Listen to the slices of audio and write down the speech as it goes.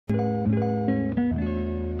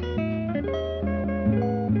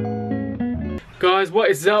Guys, what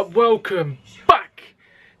is up? Welcome back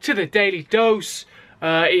to the Daily Dose.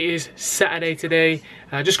 It is Saturday today.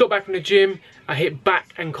 I just got back from the gym. I hit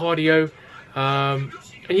back and cardio. And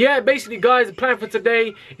yeah, basically guys, the plan for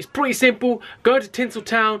today is pretty simple. Going to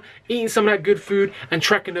Tinseltown, eating some of that good food and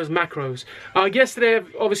tracking those macros. Yesterday,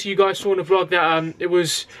 obviously you guys saw in the vlog that it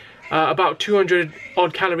was about 200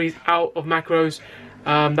 odd calories out of macros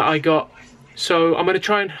that I got. So I'm going to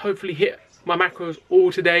try and hopefully hit my macros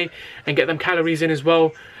all today and get them calories in as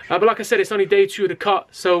well. But like I said, it's only day 2 of the cut,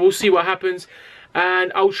 so we'll see what happens.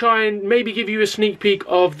 And I'll try and maybe give you a sneak peek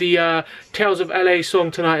of the Tales of LA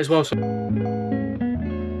song tonight as well.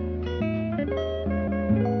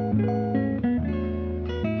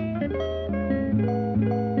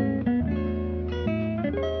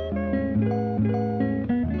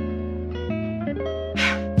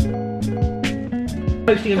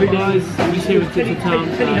 Posting every day. Guys, I'm just here with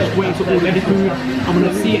Tinseltown, just waiting to order the food. I'm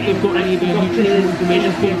going to see if they've got any of the nutritional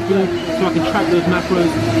information for the food so I can track those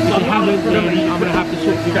macros. If they haven't, then I'm going to have to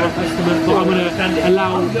sort of rough estimate, but I'm going to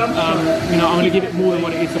allow, I'm going to give it more than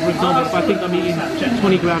what it is. So for example, if I think I'm eating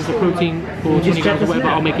 20 grams of protein or 20 grams or whatever,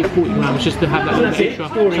 I'll make it 40 grams just to have that little extra.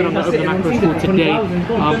 So I'm going to open the macros for today.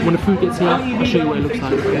 When the food gets here, I'll show you what it looks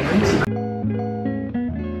like.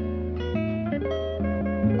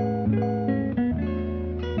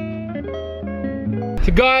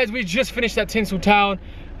 So guys, we just finished at Tinseltown.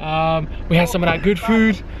 We had some of that good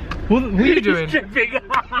food. What are you doing?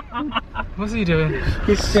 What's he doing?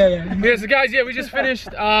 Yeah, so guys, yeah, we just finished.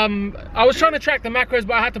 I was trying to track the macros,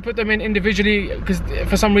 but I had to put them in individually because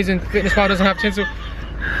for some reason Fitness Pal doesn't have Tinsel.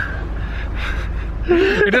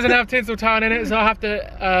 It doesn't have Tinseltown in it, so I have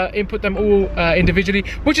to input them all individually,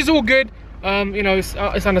 which is all good.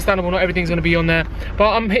 It's understandable, not everything's going to be on there, but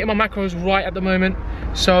I'm hitting my macros right at the moment.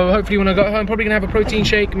 So hopefully when I go home, I'm probably going to have a protein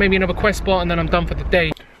shake, maybe another Quest bar, and then I'm done for the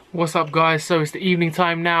day. What's up guys? So it's the evening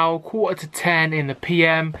time now, 9:45 in the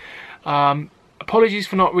PM. Apologies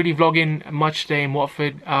for not really vlogging much today in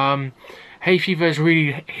Watford. Hay fever has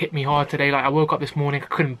really hit me hard today. Like I woke up this morning, I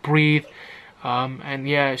couldn't breathe. And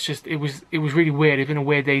yeah, it was really weird. It's been a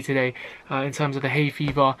weird day today in terms of the hay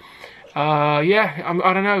fever. Yeah,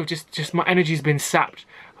 I don't know, just my energy's been sapped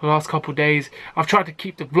for the last couple of days. I've tried to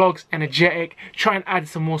keep the vlogs energetic, try and add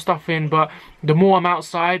some more stuff in, but the more I'm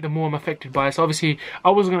outside, the more I'm affected by it. So obviously I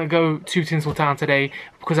was gonna go to Tinseltown today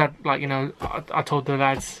because I told the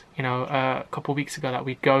lads, a couple of weeks ago that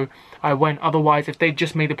we'd go. I went. Otherwise, if they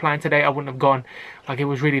just made the plan today, I wouldn't have gone. Like it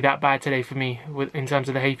was really that bad today for me in terms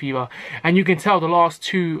of the hay fever. And you can tell the last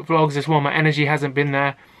 2 vlogs as well, my energy hasn't been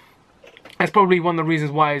there. That's probably one of the reasons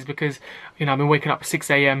why, is because I've been waking up at 6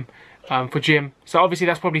 AM for gym. So obviously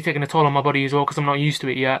that's probably taking a toll on my body as well because I'm not used to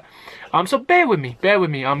it yet. So bear with me.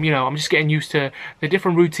 I'm just getting used to the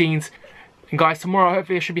different routines. And guys, tomorrow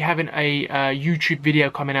hopefully I should be having a YouTube video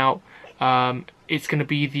coming out. It's going to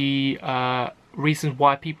be the reasons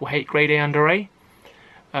why people hate grade A under A.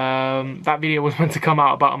 That video was meant to come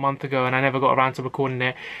out about a month ago and I never got around to recording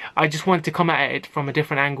it. I just wanted to come at it from a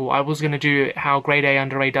different angle. I was going to do it how grade A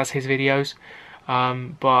under A does his videos,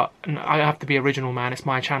 but I have to be original, man. It's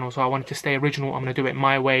my channel, so I wanted to stay original. I'm going to do it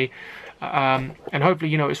my way, and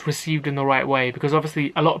hopefully it's received in the right way, because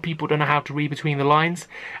obviously a lot of people don't know how to read between the lines,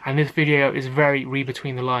 and this video is very read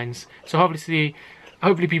between the lines. So hopefully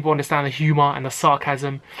people understand the humor and the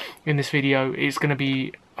sarcasm in this video. It's going to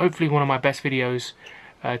be hopefully one of my best videos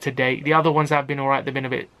to date. The other ones have been alright, they've been a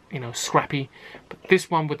bit scrappy, but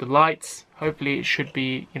this one with the lights, hopefully it should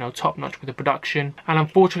be top notch with the production. And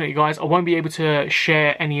unfortunately guys, I won't be able to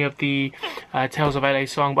share any of the Tales of LA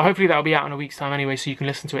song, but hopefully that'll be out in a week's time anyway, so you can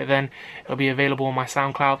listen to it then. It'll be available on my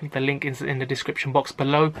SoundCloud, the link is in the description box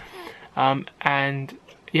below. And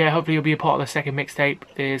yeah, hopefully you'll be a part of the second mixtape.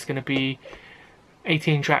 There's going to be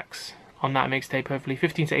 18 tracks on that mixtape, hopefully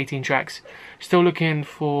 15 to 18 tracks. Still looking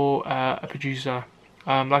for a producer.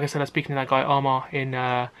 Like I said, I'm speaking to that guy Armar in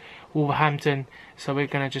Wolverhampton, so we're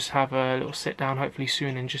gonna just have a little sit down hopefully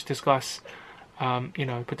soon and just discuss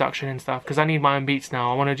production and stuff, because I need my own beats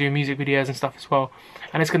now. I want to do music videos and stuff as well,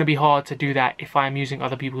 and it's gonna be hard to do that if I'm using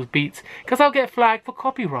other people's beats, because I'll get flagged for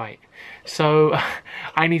copyright. So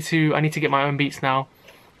I need to get my own beats now,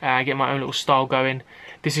 get my own little style going.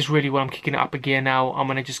 This is really what I'm kicking it up a gear now. I'm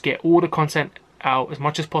gonna just get all the content out as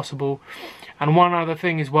much as possible. And one other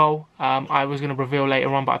thing as well, I was going to reveal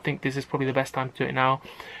later on, but I think this is probably the best time to do it now.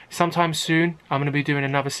 Sometime soon, I'm going to be doing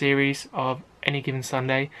another series of Any Given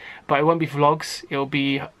Sunday, but it won't be vlogs.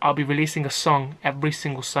 I'll be releasing a song every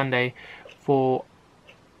single Sunday for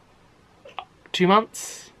 2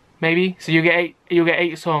 months, maybe. So you'll get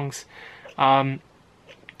eight songs.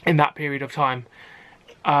 in that period of time.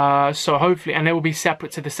 So hopefully, and it will be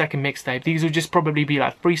separate to the second mixtape. These will just probably be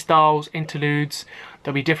like freestyles, interludes.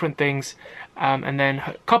 There'll be different things, and then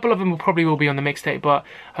a couple of them will be on the mixtape, but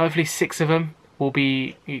hopefully 6 of them will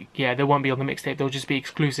be, yeah, they won't be on the mixtape. They'll just be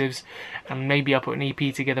exclusives, and maybe I'll put an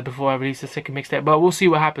EP together before I release the second mixtape, but we'll see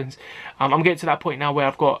what happens. I'm getting to that point now where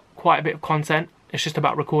I've got quite a bit of content. It's just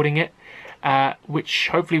about recording it, which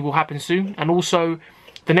hopefully will happen soon. And also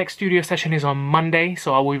the next studio session is on Monday,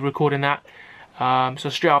 so I will be recording that. So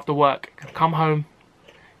straight after work, come home,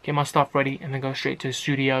 get my stuff ready, and then go straight to the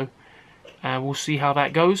studio. We'll see how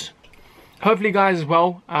that goes. Hopefully, guys, as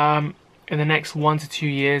well, in the next 1 to 2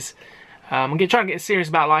 years, I'm trying to get serious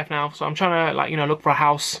about life now. So I'm trying to, like, you know, look for a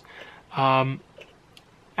house. And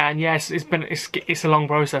yes, it's a long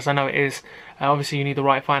process. I know it is. Obviously, you need the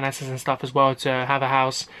right finances and stuff as well to have a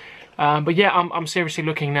house. But yeah, I'm seriously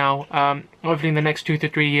looking now. Hopefully, in the next 2 to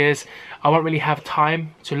 3 years, I won't really have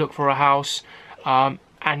time to look for a house.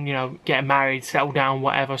 And, you know, get married, settle down,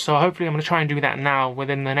 whatever. So hopefully I'm going to try and do that now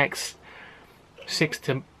within the next 6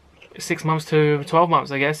 months to 12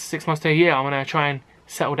 months, I guess. 6 months to a year. I'm going to try and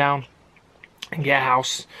settle down and get a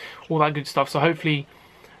house, all that good stuff. So hopefully,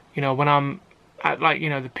 you know, when I'm at, like, you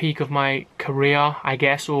know, the peak of my career, I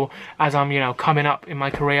guess, or as I'm, you know, coming up in my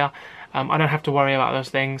career, I don't have to worry about those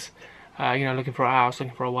things. You know, looking for a house,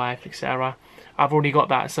 looking for a wife, etc. I've already got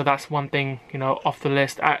that. So that's one thing, you know, off the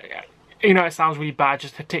list. You know, it sounds really bad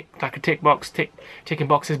just to ticking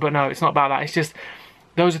boxes, but no, it's not about that. It's just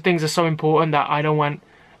those things are so important that I don't want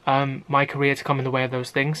my career to come in the way of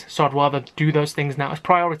those things. So I'd rather do those things now as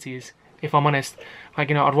priorities, if I'm honest. Like,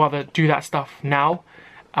 you know, I'd rather do that stuff now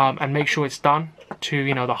and make sure it's done to,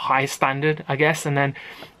 you know, the highest standard, I guess, and then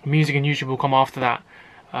music and YouTube will come after that.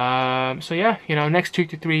 So yeah, you know, next 2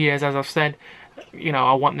 to 3 years, as I've said, you know,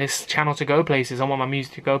 I want this channel to go places. I want my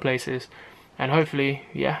music to go places. And hopefully,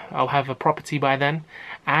 yeah, I'll have a property by then,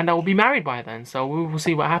 and I will be married by then. So we'll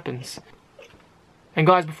see what happens. And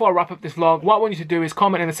guys, before I wrap up this vlog, what I want you to do is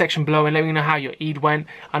comment in the section below and let me know how your Eid went.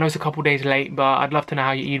 I know it's a couple days late, but I'd love to know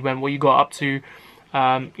how your Eid went, what you got up to,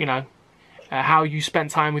 you know, how you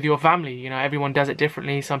spent time with your family. You know, everyone does it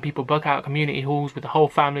differently. Some people book out community halls with the whole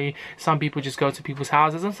family. Some people just go to people's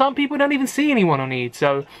houses, and some people don't even see anyone on Eid.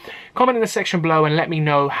 So comment in the section below and let me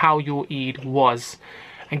know how your Eid was.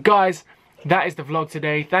 And guys, that is the vlog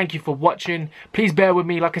today. Thank you for watching. Please bear with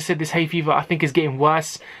me. Like I said, this hay fever I think is getting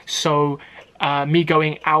worse. So me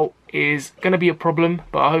going out is going to be a problem.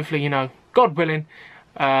 But hopefully, you know, God willing,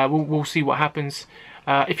 we'll see what happens.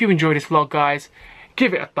 If you enjoyed this vlog, guys,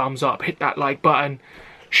 give it a thumbs up. Hit that like button.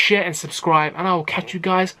 Share and subscribe. And I will catch you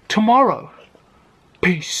guys tomorrow.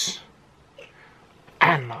 Peace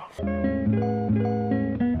and love.